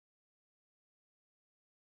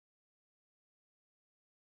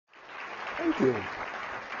Thank you.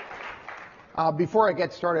 Before I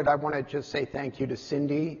get started, I want to just say thank you to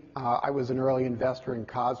Cindy. I was an early investor in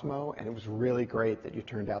Cosmo, and it was really great that you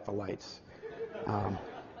turned out the lights.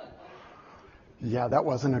 Yeah, that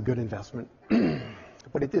wasn't a good investment,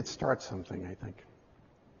 but it did start something, I think.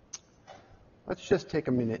 Let's just take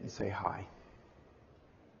a minute and say hi.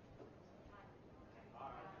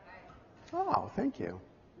 Oh, thank you.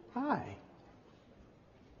 Hi.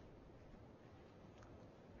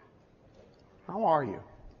 How are you?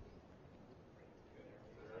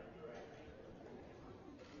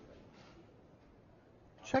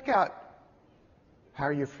 Check out how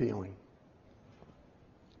you're feeling.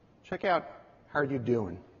 Check out how you're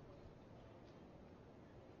doing.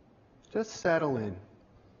 Just settle in.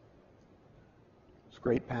 It's a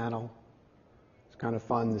great panel. It's kind of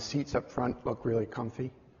fun. The seats up front look really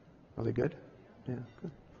comfy. Are they good? Yeah,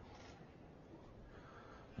 good.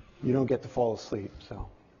 You don't get to fall asleep, so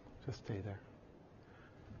just stay there.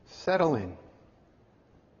 Settle in.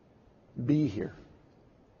 Be here.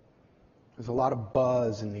 There's a lot of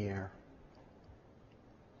buzz in the air.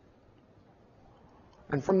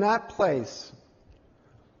 And from that place,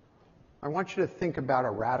 I want you to think about a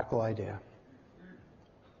radical idea.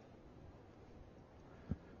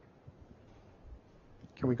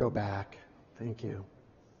 Can we go back? Thank you.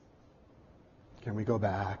 Can we go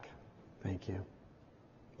back? Thank you.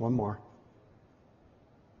 One more.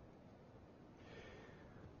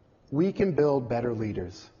 We can build better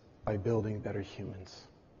leaders by building better humans.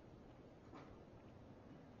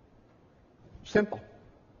 Simple.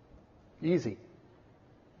 Easy.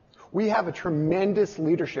 We have a tremendous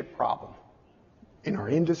leadership problem in our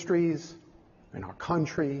industries, in our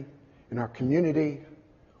country, in our community.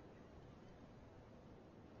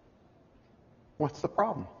 What's the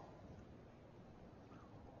problem?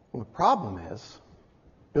 Well, the problem is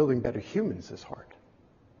building better humans is hard.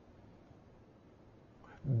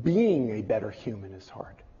 Being a better human is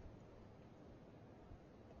hard.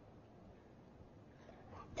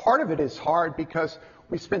 Part of it is hard because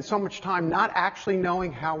we spend so much time not actually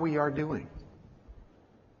knowing how we are doing.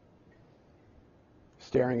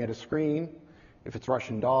 Staring at a screen. If it's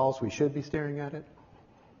Russian dolls, we should be staring at it.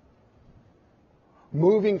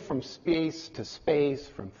 Moving from space to space,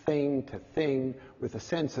 from thing to thing, with a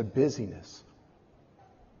sense of busyness.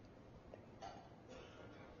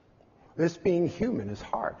 This being human is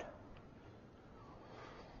hard.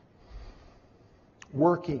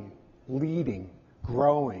 Working, leading,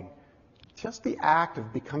 growing, just the act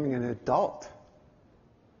of becoming an adult.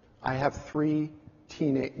 I have three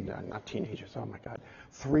not teenagers, oh my God,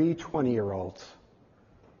 3 20-year-olds.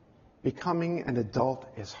 Becoming an adult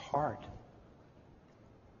is hard.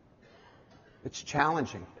 It's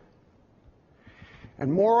challenging.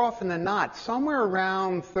 And more often than not, somewhere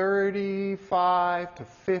around 35 to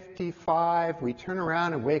 55, we turn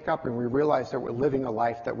around and wake up and we realize that we're living a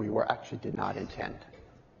life that we actually did not intend.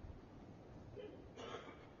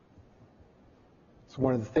 It's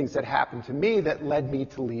one of the things that happened to me that led me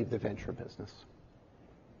to leave the venture business.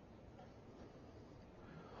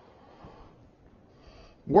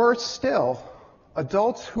 Worse still,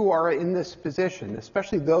 adults who are in this position,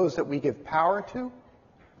 especially those that we give power to,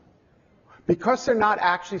 because they're not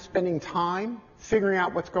actually spending time figuring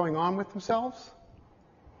out what's going on with themselves,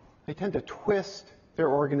 they tend to twist their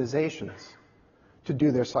organizations to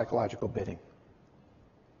do their psychological bidding.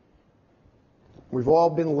 We've all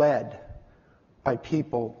been led by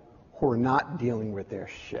people who are not dealing with their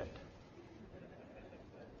shit.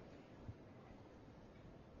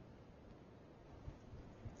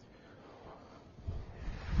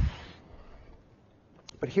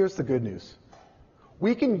 But here's the good news.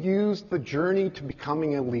 We can use the journey to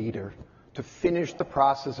becoming a leader to finish the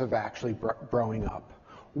process of actually growing up.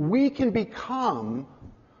 We can become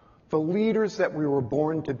the leaders that we were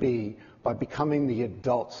born to be by becoming the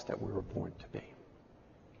adults that we were born to be.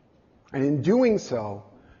 And in doing so,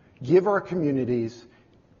 give our communities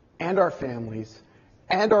and our families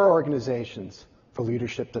and our organizations the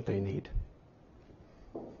leadership that they need.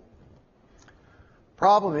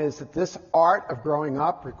 Problem is that this art of growing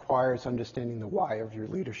up requires understanding the why of your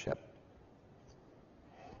leadership.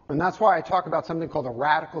 And that's why I talk about something called a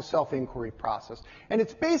radical self-inquiry process. And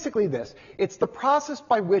it's basically this. It's the process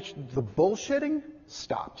by which the bullshitting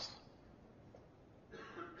stops.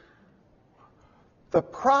 The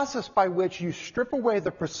process by which you strip away the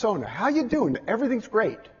persona. How you doing? Everything's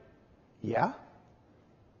great. Yeah?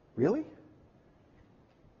 Really?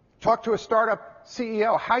 Talk to a startup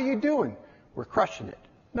CEO. How you doing? We're crushing it.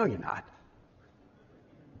 No, you're not.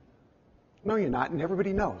 No, you're not, and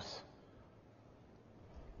everybody knows.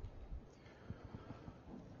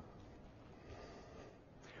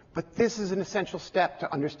 But this is an essential step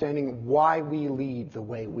to understanding why we lead the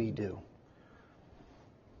way we do.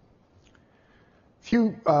 A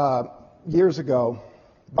few years ago,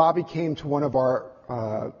 Bobby came to one of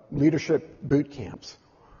our leadership boot camps.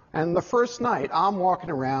 And the first night, I'm walking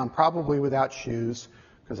around, probably without shoes,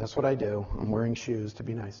 because that's what I do. I'm wearing shoes to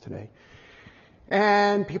be nice today.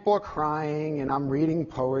 And people are crying, and I'm reading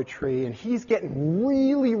poetry, and he's getting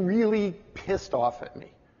really, really pissed off at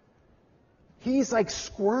me. He's like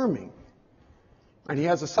squirming. And he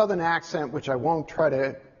has a southern accent, which I won't try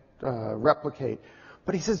to replicate.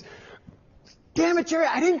 But he says, "Damn it, Jerry,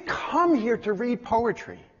 I didn't come here to read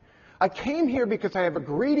poetry. I came here because I have a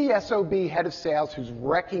greedy SOB head of sales who's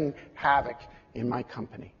wreaking havoc in my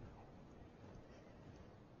company."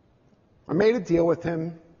 I made a deal with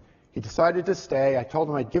him. He decided to stay. I told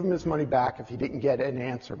him I'd give him his money back if he didn't get an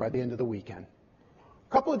answer by the end of the weekend.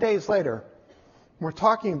 A couple of days later, we're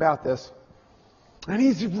talking about this, and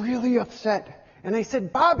he's really upset. And I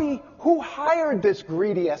said, "Bobby, who hired this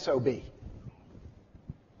greedy SOB?"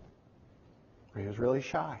 He was really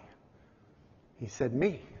shy. He said,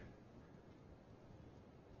 "Me."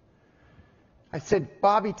 I said,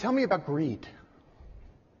 "Bobby, tell me about greed."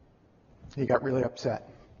 He got really upset.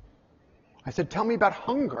 I said, "Tell me about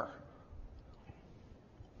hunger."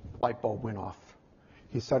 Light bulb went off.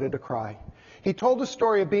 He started to cry. He told a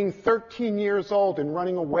story of being 13 years old and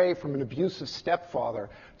running away from an abusive stepfather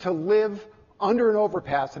to live under an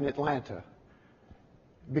overpass in Atlanta,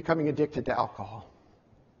 becoming addicted to alcohol.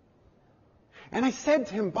 And I said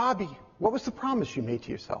to him, "Bobby, what was the promise you made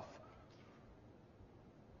to yourself?"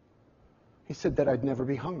 He said that I'd never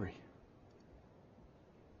be hungry.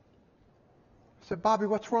 I said, "Bobby,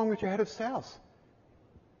 what's wrong with your head of sales?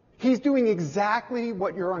 He's doing exactly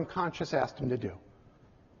what your unconscious asked him to do.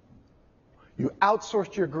 You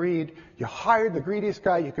outsourced your greed, you hired the greediest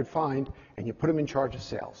guy you could find, and you put him in charge of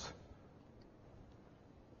sales."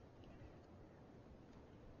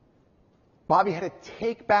 Bobby had to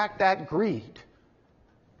take back that greed,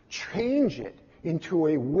 change it into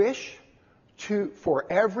a wish for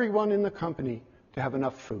everyone in the company to have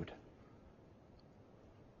enough food.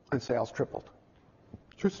 And sales tripled.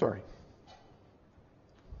 True story.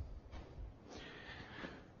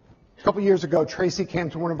 A couple years ago, Tracy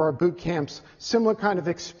came to one of our boot camps, similar kind of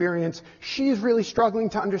experience. She's really struggling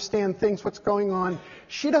to understand things, what's going on.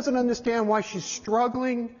 She doesn't understand why she's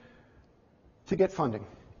struggling to get funding.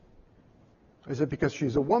 Is it because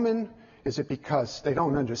she's a woman? Is it because they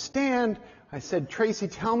don't understand? I said, "Tracy,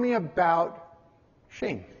 tell me about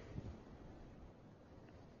shame."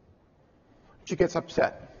 She gets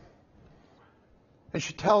upset. And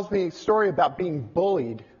she tells me a story about being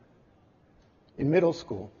bullied in middle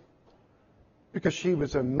school because she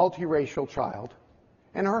was a multiracial child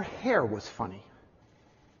and her hair was funny.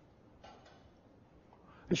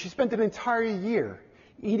 And she spent an entire year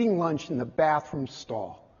eating lunch in the bathroom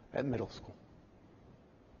stall at middle school.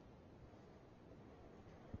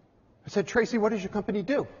 I said, "Tracy, what does your company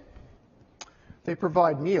do?" They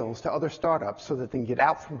provide meals to other startups so that they can get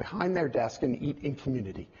out from behind their desk and eat in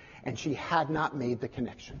community. And she had not made the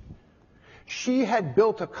connection. She had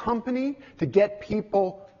built a company to get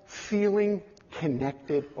people feeling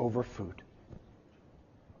connected over food.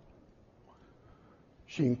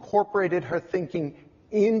 She incorporated her thinking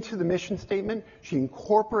into the mission statement. She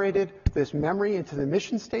incorporated this memory into the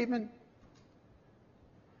mission statement.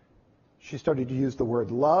 She started to use the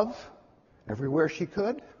word love everywhere she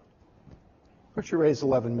could. But she raised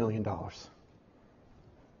 $11 million.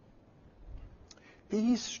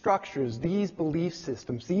 These structures, these belief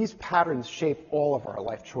systems, these patterns shape all of our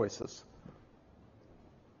life choices.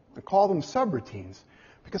 I call them subroutines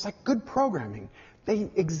because, like good programming, they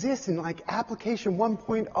exist in like application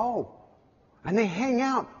 1.0 and they hang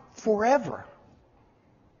out forever,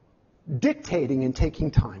 dictating and taking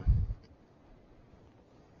time.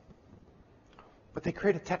 But they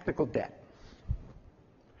create a technical debt.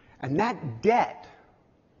 And that debt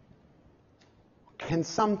can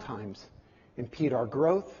sometimes impede our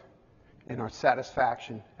growth and our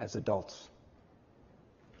satisfaction as adults.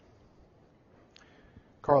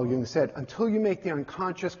 Carl Jung said, "Until you make the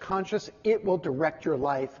unconscious conscious, it will direct your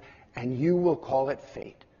life and you will call it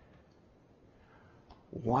fate."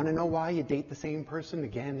 Want to know why you date the same person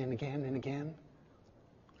again and again and again?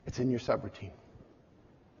 It's in your subroutine.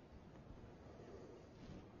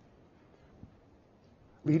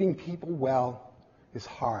 Leading people well is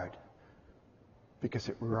hard because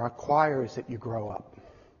it requires that you grow up.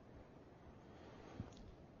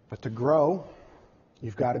 But to grow,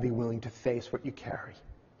 you've got to be willing to face what you carry.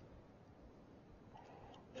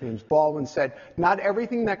 James Baldwin said, not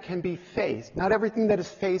everything that is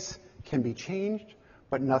faced can be changed,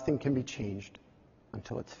 but nothing can be changed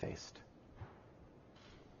until it's faced.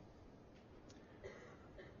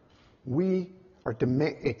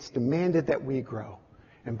 It's demanded that we grow.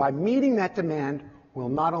 And by meeting that demand, we'll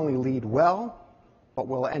not only lead well, but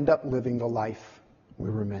we'll end up living the life we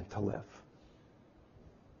were meant to live.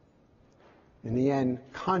 In the end,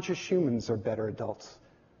 conscious humans are better adults,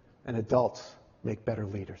 and adults make better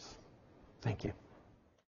leaders. Thank you.